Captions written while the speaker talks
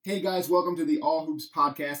Hey guys, welcome to the All Hoops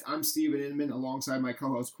podcast. I'm Steven Inman alongside my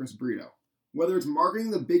co-host Chris Brito. Whether it's marketing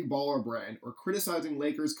the Big Baller brand or criticizing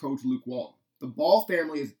Lakers coach Luke Walton, the Ball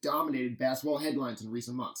family has dominated basketball headlines in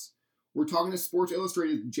recent months. We're talking to Sports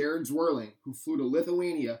Illustrated's Jared Zwerling, who flew to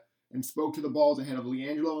Lithuania and spoke to the Balls ahead of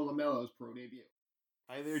LiAngelo and LaMelo's pro debut.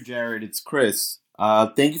 Hi there, Jared. It's Chris.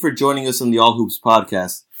 Thank you for joining us on the All Hoops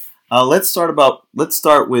podcast. Let's start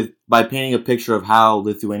by painting a picture of how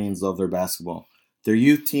Lithuanians love their basketball. Their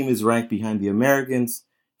youth team is ranked behind the Americans,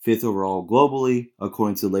 5th overall globally,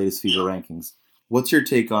 according to the latest FIBA rankings. What's your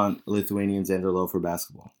take on Lithuanians and their love for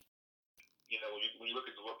basketball? You know, when you look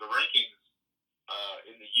at the rankings,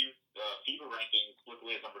 in the youth FIBA rankings,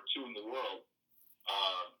 Lithuania is number 2 in the world,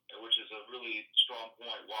 which is a really strong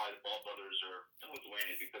point why the Ball brothers are in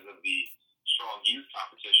Lithuania, because of the strong youth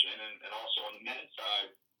competition. And also on the men's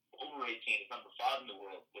side, over 18 is number 5 in the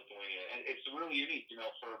world, Lithuania. And it's really unique,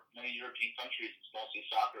 for many European countries, it's mostly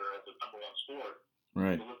soccer as the number 1 sport.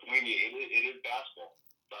 Right. In Lithuania, it is basketball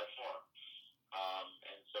by far.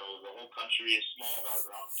 And so the whole country is small, about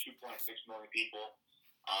around 2.6 million people.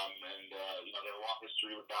 They have a long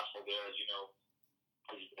history with basketball there, as you know.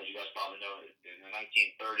 As you guys probably know, in the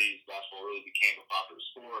 1930s, basketball really became a popular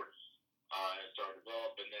sport and started to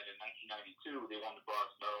develop. And then in 1992, they won the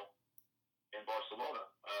bronze medal in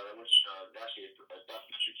Barcelona, which actually a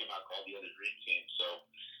documentary came out called The Other Dream Team. So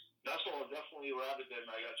basketball is definitely rabid there,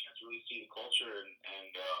 and I got a chance to really see the culture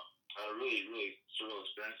and had a really, really surreal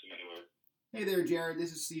experience in many ways. Hey there, Jared.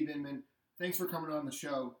 This is Steve Inman. Thanks for coming on the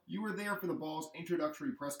show. You were there for the Ball's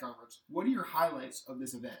introductory press conference. What are your highlights of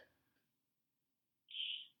this event?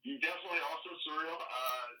 Definitely also surreal.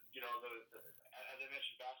 As I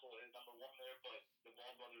mentioned, basketball is number 1 there, but the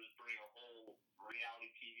Ball brothers bring a whole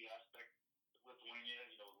reality TV aspect to Lithuania.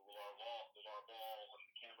 The LeVar Ball and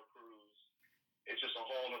the camera crews. It's just a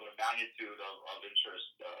whole other magnitude of interest.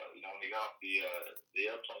 When they got off the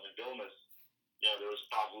airplane in Vilnius, there was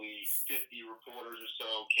probably 50 reporters or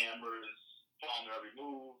so, cameras following their every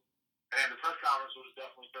move. And the press conference was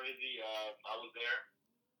definitely crazy. I was there.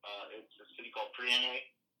 It's a city called Prienai,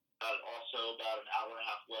 also about an hour and a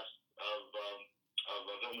half west of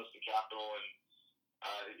Vilnius, the capital. And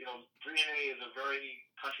Prienai is a very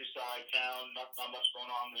countryside town, not much going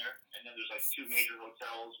on there. And then there's 2 major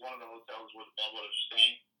hotels. One of the hotels where the Ball brothers are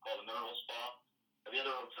staying, called the Mineral Spa. And the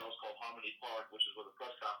other hotel is called Harmony Park, which is where the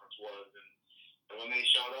press conference was. And when they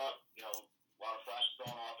showed up, a lot of flashes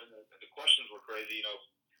going off, and the questions were crazy.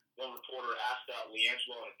 One reporter asked out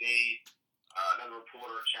LiAngelo on a date. Another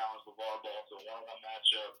reporter challenged LeVar Ball to a one-on-one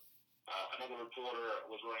matchup. Another reporter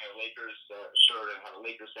was wearing a Lakers shirt and had a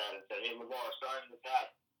Lakers hat and said, "Hey, LeVar, sign this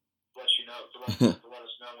hat to let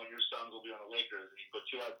us know when your sons will be on the Lakers." And he put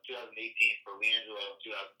 2018 for LiAngelo and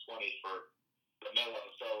 2020 for LaMelo.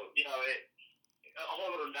 So, a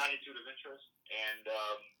whole other magnitude of interest. And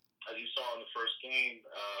as you saw in the first game,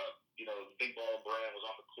 the Big Baller brand was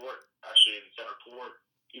on the court, actually in center court.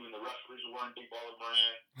 Even the referees were wearing Big Baller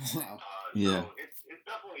brand. Wow. Yeah. So it's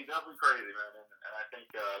definitely crazy, man. And I think,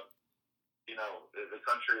 the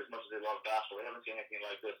country, as much as they love basketball, they haven't seen anything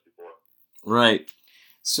like this before. Right.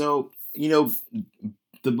 So, the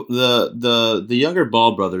younger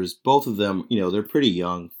Ball brothers, both of them, they're pretty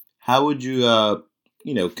young. How would you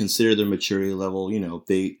consider their maturity level?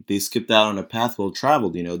 They skipped out on a path well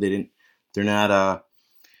traveled. They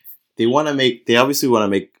obviously want to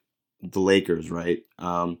make the Lakers, right?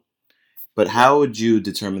 But how would you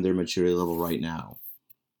determine their maturity level right now?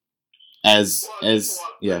 I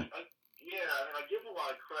give a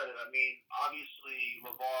lot of credit. I mean, obviously,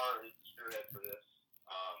 LeVar is spearhead for this.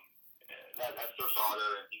 That's their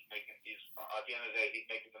father, and at the end of the day, he's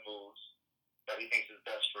making the moves that he thinks is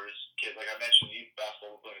best for his kids. Like I mentioned, youth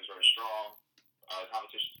basketball is very strong.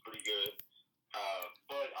 Competition's pretty good.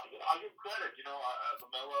 But I'll give credit.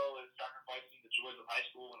 LaMelo is sacrificing the joys of high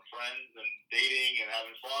school and friends and dating and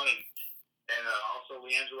having fun, and also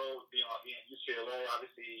LiAngelo being at UCLA.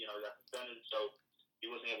 Obviously, he got suspended, so he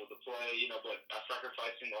wasn't able to play. But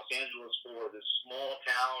sacrificing Los Angeles for this small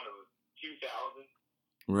town of 2,000.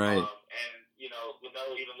 Right.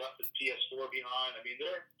 LaMelo even left his PS4 behind. I mean,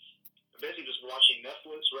 they're basically just watching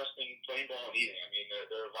Netflix, resting, playing ball, and eating. I mean,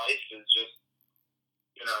 their life is just,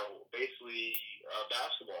 basically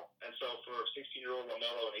basketball. And so for 16-year-old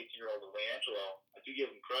LaMelo and 18-year-old LiAngelo, I do give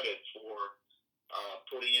them credit for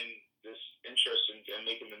putting in this interest and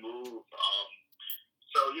making the move.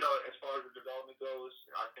 As far as the development goes,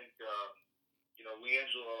 I think,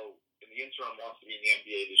 LiAngelo, in the interim, wants to be in the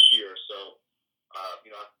NBA this year. So,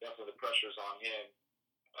 definitely the pressure's on him.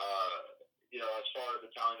 As far as the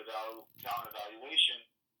talent evaluation,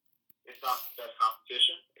 it's not the best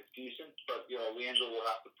competition. It's decent, but Leandro will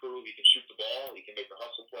have to prove he can shoot the ball, he can make the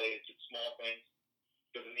hustle plays, do small things.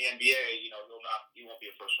 Because in the NBA, he won't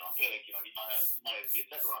be a first round pick. He might even be a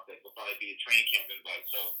second round pick. He'll probably be a training camp invite.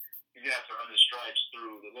 So he's gonna have to earn his stripes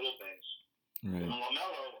through the little things. Right. And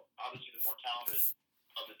LaMelo, obviously the more talented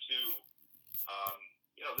of the two,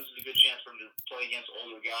 this is a good chance for him to play against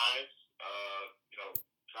older guys.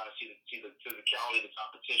 Kind of see the physicality of the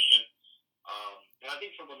competition. And I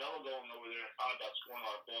think for LaMelo going over there and thought about scoring a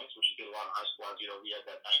lot of points, which he did a lot in high school. He had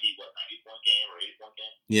that 90-point game or 80-point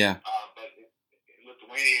game. Yeah. But in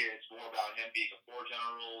Lithuania, it's more about him being a floor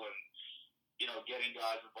general and getting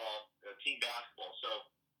guys involved, team basketball. So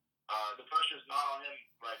the pressure is not on him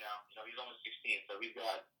right now. He's only 16, so he's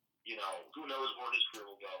got who knows where his career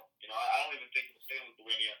will go. I don't even think he'll stay in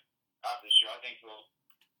Lithuania after this year. I think he'll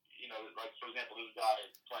like for example, there's a guy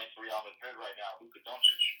playing for Real Madrid right now, Luka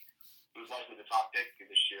Doncic, who's likely the top pick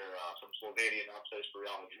this year from Slovenia, now plays for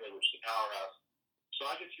Real Madrid, which is a powerhouse. So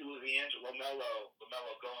I could see LaMelo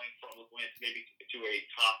going from Lithuania maybe to a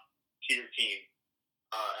top tier team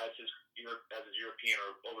as his European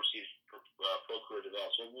or overseas pro career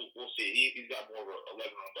develops. So we'll see. He's got more of a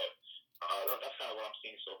leg room, but that's kind of what I'm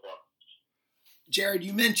seeing so far. Jared,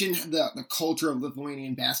 you mentioned the culture of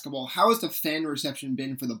Lithuanian basketball. How has the fan reception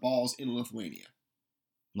been for the Balls in Lithuania?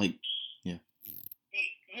 Yeah,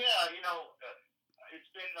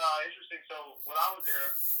 it's been interesting. So when I was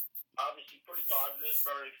there, obviously pretty positive,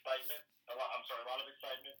 very excitement. A lot of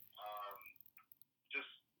excitement.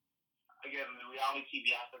 Just again, the reality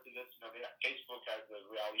TV aspect of this. Facebook has the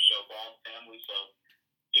reality show Ball Family. So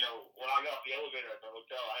when I got off the elevator at the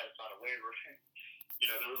hotel, I had to sign a waiver.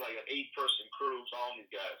 There was like an 8-person crew following these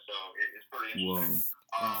guys, so it's pretty interesting.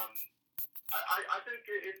 Whoa. I think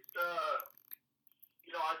it's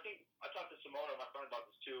I think I talked to Simona, my friend, about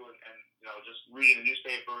this too, and just reading the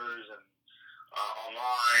newspapers and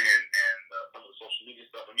online and some of the social media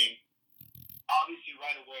stuff. I mean, obviously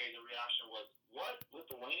right away the reaction was, "What,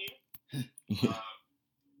 Lithuania?"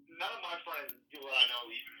 None of my friends, people that I know,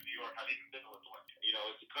 even in New York, have even been to Lithuania.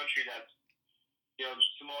 It's a country that's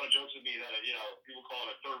Simona jokes with me that people call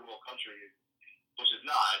it a third world country, which is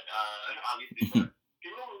not, obviously, but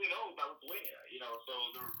people don't really know about Lithuania.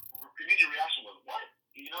 So the immediate reaction was, "What?"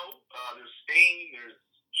 There's Spain, there's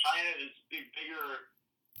China, there's bigger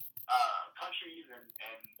countries and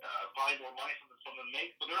probably more money from them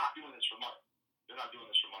make, but they're not doing this for money. They're not doing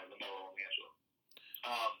this for money. LaMelo and Angelo.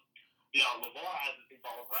 LeVar has this big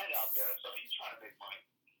ball of brand out there, so he's trying to make money.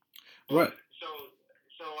 Right. So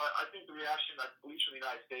I think the reaction, at least from the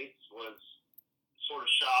United States, was sort of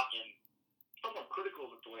shock and somewhat critical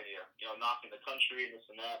of Lithuania, knocking the country and this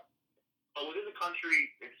and that. But within the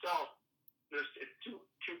country itself, it's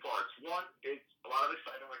two parts. One, it's a lot of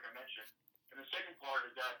excitement, like I mentioned. And the second part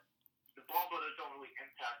is that the Ball brothers don't really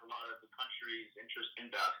impact a lot of the country's interest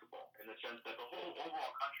in basketball, in the sense that the whole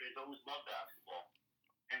overall country has always loved basketball.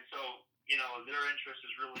 And so, their interest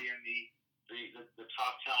is really in the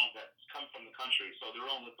top talent that's come from the country, so they're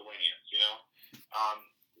all Lithuanians,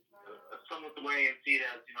 Some Lithuanians see it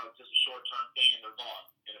as, just a short-term thing and they're gone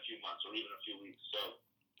in a few months or even a few weeks. So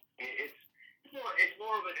it's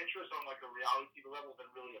more of an interest on like a reality TV level than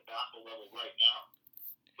really a basketball level right now.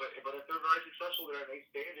 But if they're very successful there and they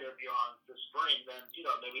stay there beyond the spring, then,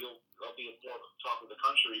 maybe they'll be more top of the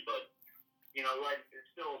country. But, right, it's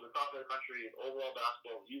still the top of the country is overall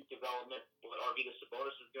basketball, youth development, what Arvydas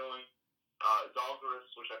Sabonis is doing. Zalgiris,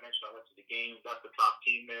 which I mentioned, I went to the game. That's the top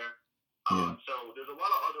team there. So there's a lot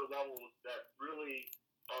of other levels that really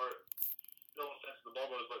are, no offense to the Ball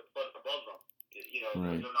brothers, but above them.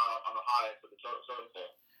 Right. They're not on the highest of the totem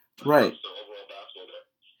pole. Right. So overall basketball there.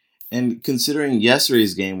 And considering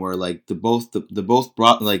yesterday's game, where like the brothers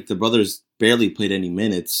barely played any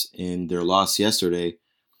minutes in their loss yesterday.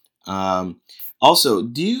 Also,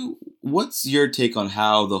 what's your take on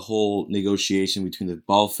how the whole negotiation between the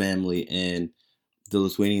Ball family and the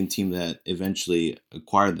Lithuanian team that eventually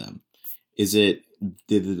acquired them? Did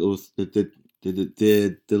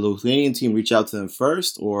the Lithuanian team reach out to them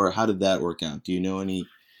first, or how did that work out? Do you know any?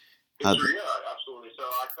 Yeah, absolutely. So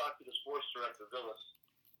I talked to the sports director, Villas,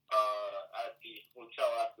 at the hotel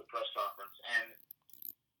after the press conference, and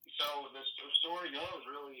so the story goes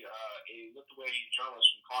really a Lithuanian journalist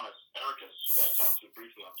from Kaunas, Erikas, who I talked to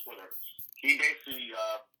briefly on Twitter. He basically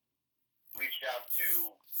reached out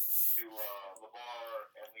to LeVar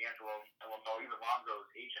and Leandro and even Longo's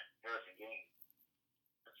agent, Harrison Gaines,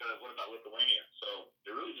 and said, "What about Lithuania?" So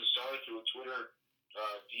they really just started through a Twitter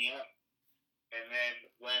DM, and then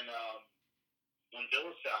when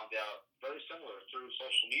Villas found out, very similar through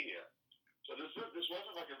social media. So this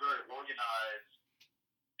wasn't like a very organized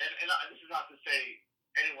this is not to say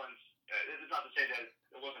this is not to say that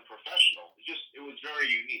it wasn't professional. It was very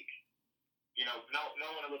unique. No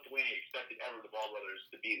one in Lithuania expected ever the Ball brothers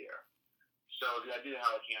to be there. So the idea of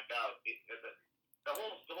how it camped out, the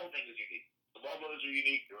whole thing is unique. The Ball brothers are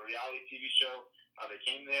unique. The reality TV show, how they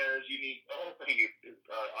came there is unique. The whole thing is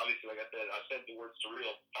obviously, like I said, I said the word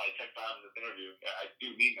surreal probably 10 times in this interview. I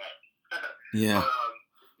do mean that. Yeah. But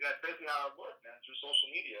that's basically how it worked, man, through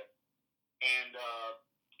social media. And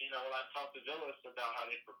when I talked to Villas about how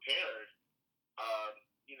they prepared,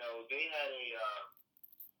 they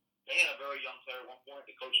had a very young player at one point.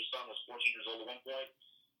 The coach's son was 14 years old at one point.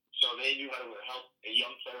 So they knew how to help a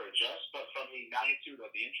young player adjust. But from the magnitude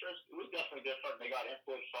of the interest, it was definitely different. They got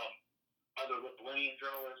input from other Lithuanian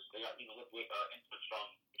journalists. They got input from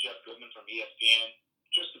Jeff Goodman from ESPN,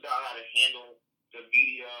 just about how to handle the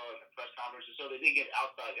media and the press conferences. So they did get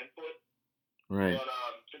outside input. Right. But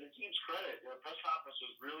to the team's credit, the press conference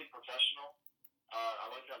was really professional.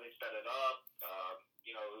 I like how they set it up.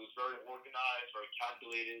 It was very organized, very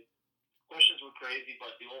calculated. Questions were crazy,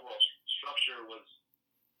 but the overall structure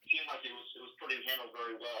seemed like it was pretty handled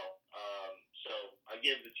very well. So I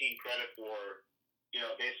give the team credit for,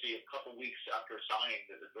 basically a couple weeks after signing,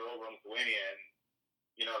 they're over in Lithuania, and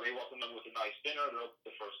they welcomed them with a nice dinner. They're open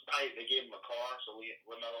the first night. They gave them a car, so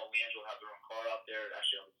LaMelo and Leandro have their own car out there.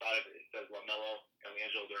 Actually, on the side of it says LaMelo and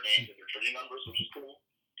Leandro, their names and their jersey numbers, which is cool.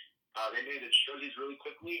 They made the jerseys really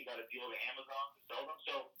quickly, got a deal to Amazon to sell them.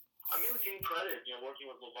 So I give the team credit, working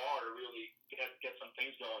with LeVar to really get some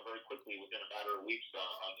things going very quickly within a matter of weeks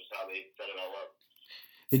on just how they set it all up.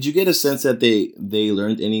 Did you get a sense that they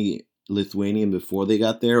learned any Lithuanian before they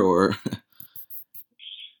got there, or?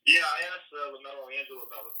 Yeah, I asked LaMelo and Angelo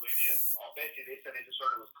about Lithuania. Basically, they said they just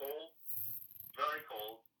heard it was cold, very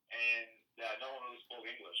cold, and that no one really spoke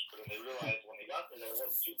English. But then they realized when they got there that it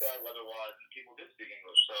wasn't too bad weather-wise, and people did speak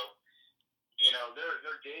English. So,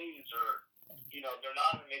 their days are, they're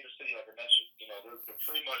not in a major city like I mentioned. They're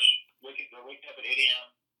pretty much waking up at 8 a.m.,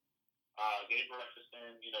 getting breakfast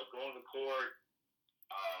in, going to the court,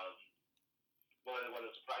 whether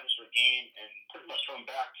it's a practice or a game, and pretty much coming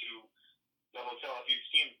back to the hotel. If you've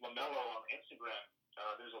seen LaMelo on Instagram,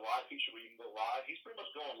 there's a live feature where you can go live. He's pretty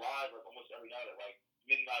much going live like almost every night at like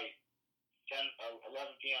midnight, 11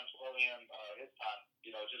 p.m., 12 a.m. His time,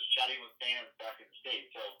 just chatting with fans back in the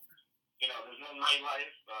States. So, there's no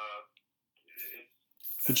nightlife.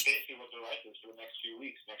 That's basically what their life is for the next few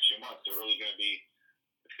weeks, next few months. It's going to be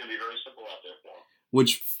very simple out there for them.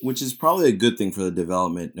 Which is probably a good thing for the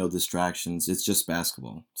development. No distractions. It's just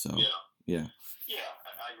basketball. So yeah.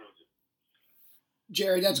 I agree with you.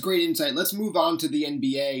 Jared, that's great insight. Let's move on to the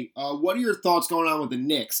NBA. What are your thoughts going on with the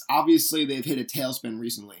Knicks? Obviously, they've hit a tailspin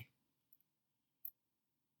recently.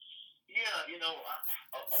 Yeah, a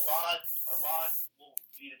lot will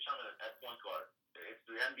be determined at point guard. It's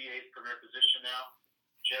the NBA's premier position now.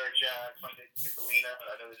 Jared Jack, Nicolina,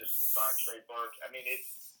 I know they just signed Trey Burke. I mean,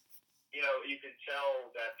 it's, you can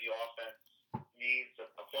tell that the offense needs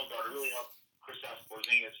a point guard to really help Kristaps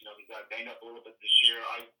Porzingis. He got banged up a little bit this year.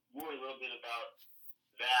 I worry a little bit about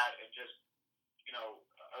that and just,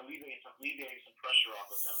 alleviating some pressure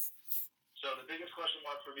off of him. So the biggest question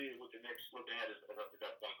mark for me with the Knicks looking ahead is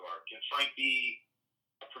that point guard. Can Frank be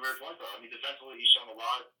a premier point guard? I mean, defensively, he's shown a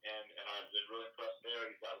lot, and I've been really impressed there.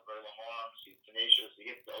 He's got very long arms. He's tenacious. He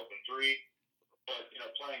hits the open three. But,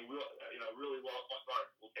 playing really well point guard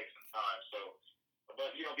will take some time. So,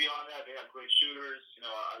 but, beyond that, they have great shooters.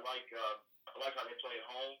 I like how they play at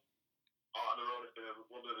home. On the road, it's been a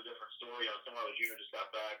little bit of a different story. Tim Hardaway Jr. just got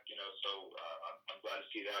back, so I'm glad to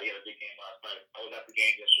see that. He had a big game last night. I was at the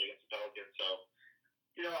game yesterday against the Pelicans, so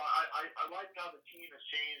I like how the team has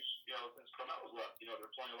changed, since Carmelo's left.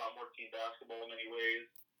 They're playing a lot more team basketball in many ways.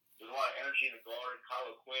 There's a lot of energy in the guard.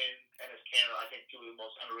 Kyle Quinn, Ennis Canner, I think two of the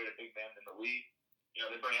most underrated big men in the league.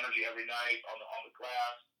 They bring energy every night on the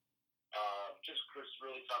glass. Just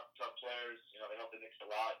really tough players. They help the Knicks a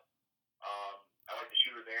lot. I like the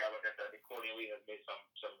shooter there. Like I said, I think Courtney Lee has made some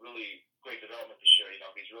really great development this year.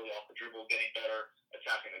 He's really off the dribble, getting better,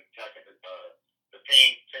 attacking the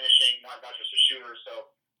paint, finishing, not just a shooter.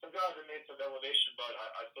 So some guys have made some elevation, but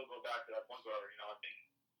I still go back to that point guard. I think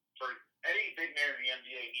for any big man in the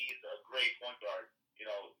NBA needs a great point guard,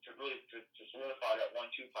 to really to solidify that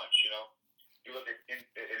 1-2 punch. You look at in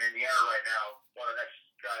Indiana right now, one of the next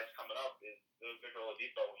guys coming up is Victor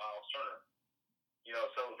Oladipo and Miles Turner.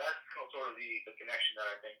 So that's sort of the connection that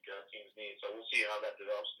I think teams need. So we'll see how that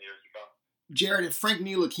develops in the years to come. Jared, if Frank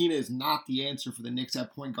Ntilikina is not the answer for the Knicks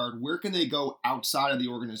at point guard, where can they go outside of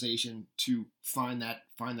the organization to find that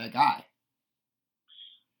guy?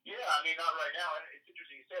 Yeah, I mean, not right now. And it's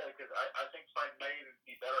interesting you say that because I think Frank may even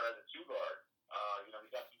be better as a two guard.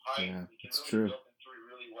 He's got some height. Yeah, He can it's really true. build through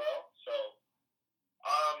really well. So,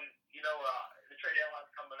 the trade deadline's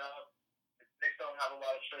coming up. Knicks don't have a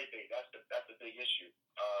lot of trade bait. That's a big issue.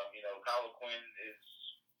 Kyle Quinn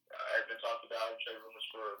has been talked about in trade rumors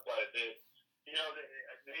for quite a bit. They don't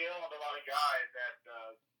have a lot of guys that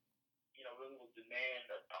really will demand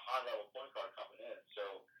a high level point guard coming in.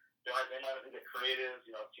 So they might have to get creative.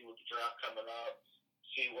 See what the draft coming up,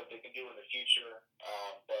 see what they can do in the future.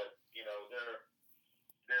 But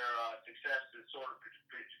their success is sort of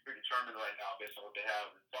predetermined right now based on what they have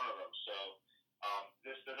in front of them. So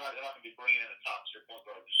they're not going to be bringing in a top tier point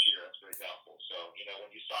guard this year. That's very doubtful. So when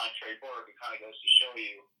you sign Trey Burke, it kind of goes to show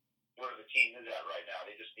you where the team is at right now.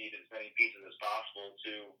 They just need as many pieces as possible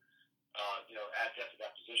to add depth to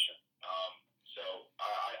that position. So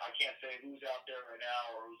I can't say who's out there right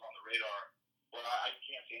now or who's on the radar, but I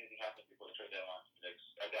can't see anything happening before the trade deadline for the Knicks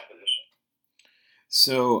at that position.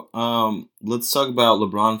 So, let's talk about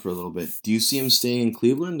LeBron for a little bit. Do you see him staying in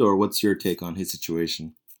Cleveland, or what's your take on his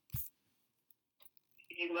situation?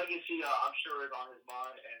 His legacy, I'm sure, is on his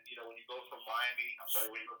mind. And when you go from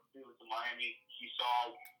when you go from Cleveland to Miami, he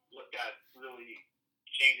saw what that really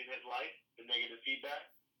changed in his life, the negative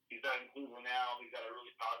feedback. He's not in Cleveland now. He's got a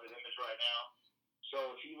really positive image right now.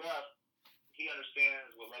 So if he left, he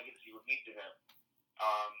understands what legacy would mean to him.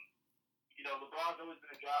 LeBron's always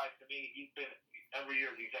been a guy, to me, he's been every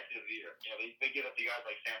year the executive of the year. They give it to guys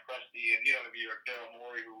like Sam Presti and, or Daryl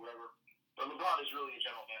Morey or whoever. But LeBron is really a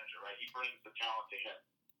general manager, right? He brings the talent to him.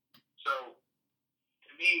 So,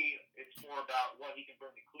 to me, it's more about what he can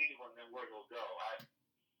bring to Cleveland than where he'll go.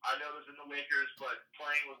 I know this in the Lakers, but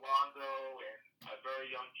playing with Lonzo and a very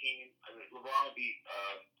young team, LeBron will be,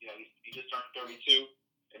 he just turned 32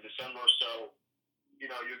 in December, so,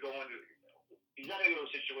 you're going to, he's not going to go to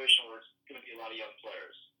a situation where it's going to be a lot of young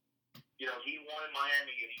players. He won in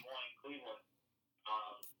Miami and he won in Cleveland.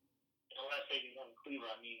 And when I say he won in Cleveland,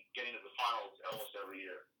 I mean getting to the finals almost every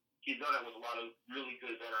year. He's done it with a lot of really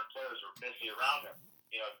good veteran players who are basically around him.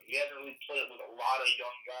 He hasn't really played with a lot of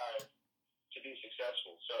young guys to be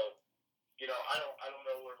successful. So, I don't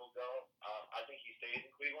know where he'll go. I think he stays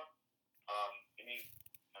in Cleveland.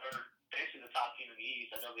 They're basically the top team in the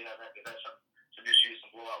East. I know they've had some issues,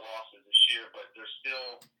 some blowout losses this year, but they're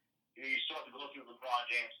still. You still have to go through LeBron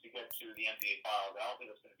James to get to the NBA Finals. I don't think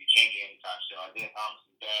that's going to be changing anytime soon. I think Thomas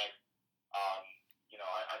is back.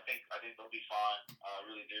 I think they'll be fine. I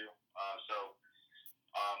really do.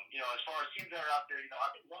 As far as teams that are out there, I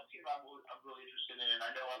think one team I'm really interested in, and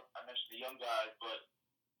I know I mentioned the young guys, but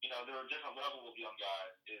there are different levels of young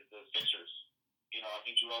guys. Is the Sixers. I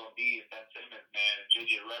think Joel Embiid and Ben Simmons, man, and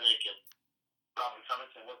JJ Redick and Robert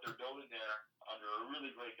Covington, what they're building there under a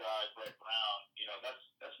really great guy, Brett Brown.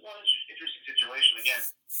 That's one interesting situation. Again,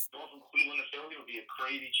 going from Cleveland to Philly would be a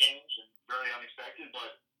crazy change and very unexpected,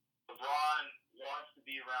 but LeBron wants to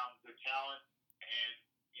be around good talent, and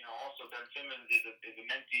also Ben Simmons is a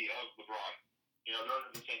mentee of LeBron. They're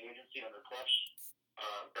under the same agency, under Clutch.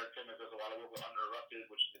 Ben Simmons does a lot of work with Uninterrupted,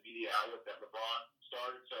 which is the media outlet that LeBron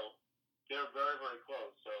started. So they're very, very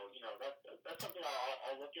close. So that's something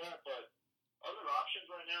I'll look at. But other options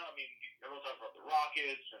right now, everyone talks about the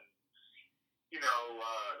Rockets and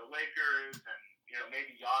the Lakers and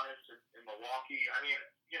maybe Giannis in Milwaukee.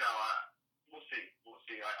 We'll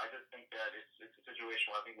see. I just think that it's a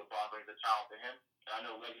situation where I think LeBron brings the talent to him, and I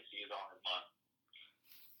know legacy is on his mind.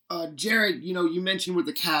 Jared, you mentioned with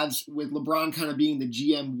the Cavs, with LeBron kind of being the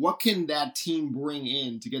GM, what can that team bring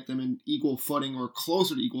in to get them in equal footing or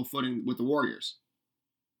closer to equal footing with the Warriors?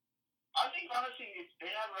 I think, honestly,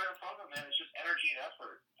 they have right in front of them, man. It's just energy and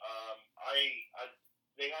effort.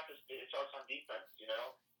 They have to. It starts on defense,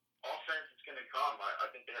 Offense is going to come. I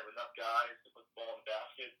think they have enough guys to put the ball in the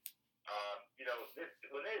basket.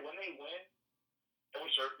 When they win, and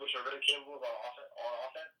which are very capable of on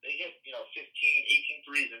offense, they hit 15, 18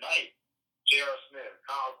 threes a night. J.R. Smith,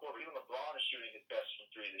 Kyle Korver, even LeBron is shooting his best from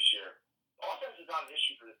three this year. Offense is not an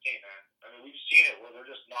issue for this team, man. We've seen it where they're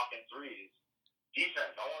just knocking threes.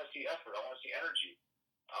 Defense, I want to see effort. I want to see energy.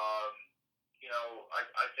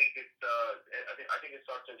 I think it's. I think it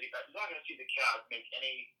starts. You're not going to see the Cavs make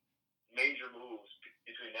any major moves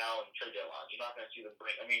between now and the trade deadline. You're not going to see them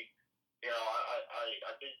bring. I think.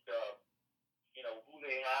 Who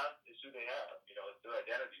they have is who they have. It's their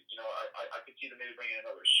identity. I could see them maybe bringing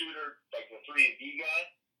another shooter, like the 3-and-D guy.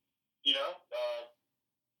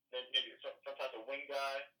 Maybe some type of wing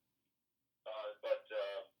guy. But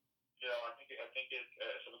I think it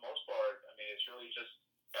for the most part, it's really just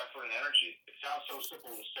effort and energy. It sounds so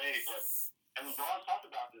simple to say, and LeBron talked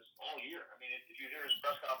about this all year. If you hear his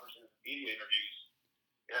press conferences and media interviews,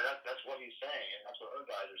 Yeah, that's what he's saying, and that's what other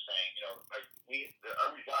guys are saying. You know, like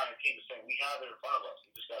every guy on the team is saying we have it in front of us.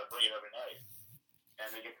 We just got to bring it every night, and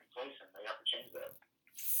they get complacent. They have to change that.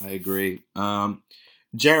 I agree.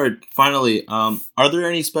 Jared, finally, are there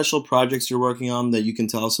any special projects you're working on that you can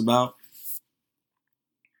tell us about?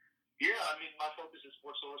 Yeah, I mean, my focus is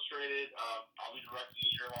Sports Illustrated. I'll be directing a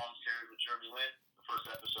year-long series with Jeremy Lin. The first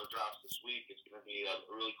episode drops this week. It's going to be a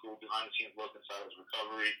really cool behind-the-scenes look inside his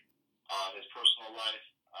recovery, his personal life.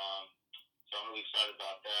 So I'm really excited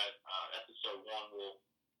about that. Episode 1 will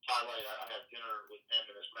highlight. I had dinner with him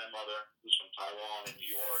and his grandmother, who's from Taiwan and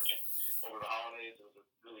New York, and over the holidays, it was a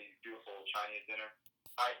really beautiful Chinese dinner,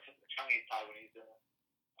 Chinese Taiwanese dinner.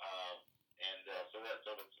 So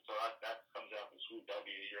that comes out this week. That'll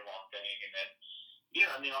be a year-long thing, and then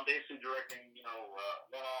I mean, I'm basically directing,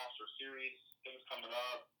 one-offs or series things coming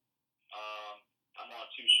up. I'm on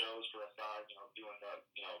 2 shows for SI, doing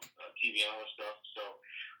TV analyst stuff. So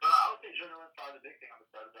I would say Journal Inside, the big thing I'm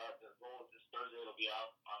excited about. The goal is this Thursday it'll be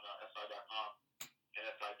out on SI.com and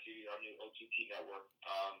SIT, our new OTT network.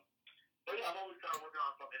 But yeah, I'm always kind of working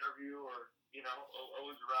on some interview or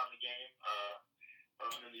always around the game.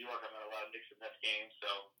 I'm in New York. I'm at a lot of Knicks and Mets games,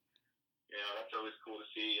 so that's always cool to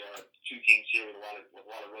see 2 teams here with a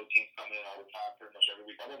lot of road teams coming in all the time, pretty much every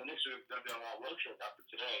week. Although the Knicks are going to be on a lot of road shows after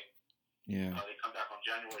today. Yeah. They come back on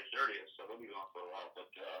January 30th, so they'll be gone for a while. But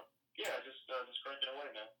just cranking away,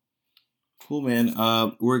 man. Cool, man.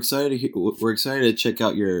 We're excited to check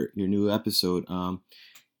out your new episode.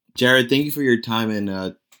 Jared, thank you for your time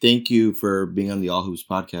and thank you for being on the All Hoops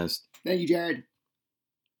podcast. Thank you, Jared.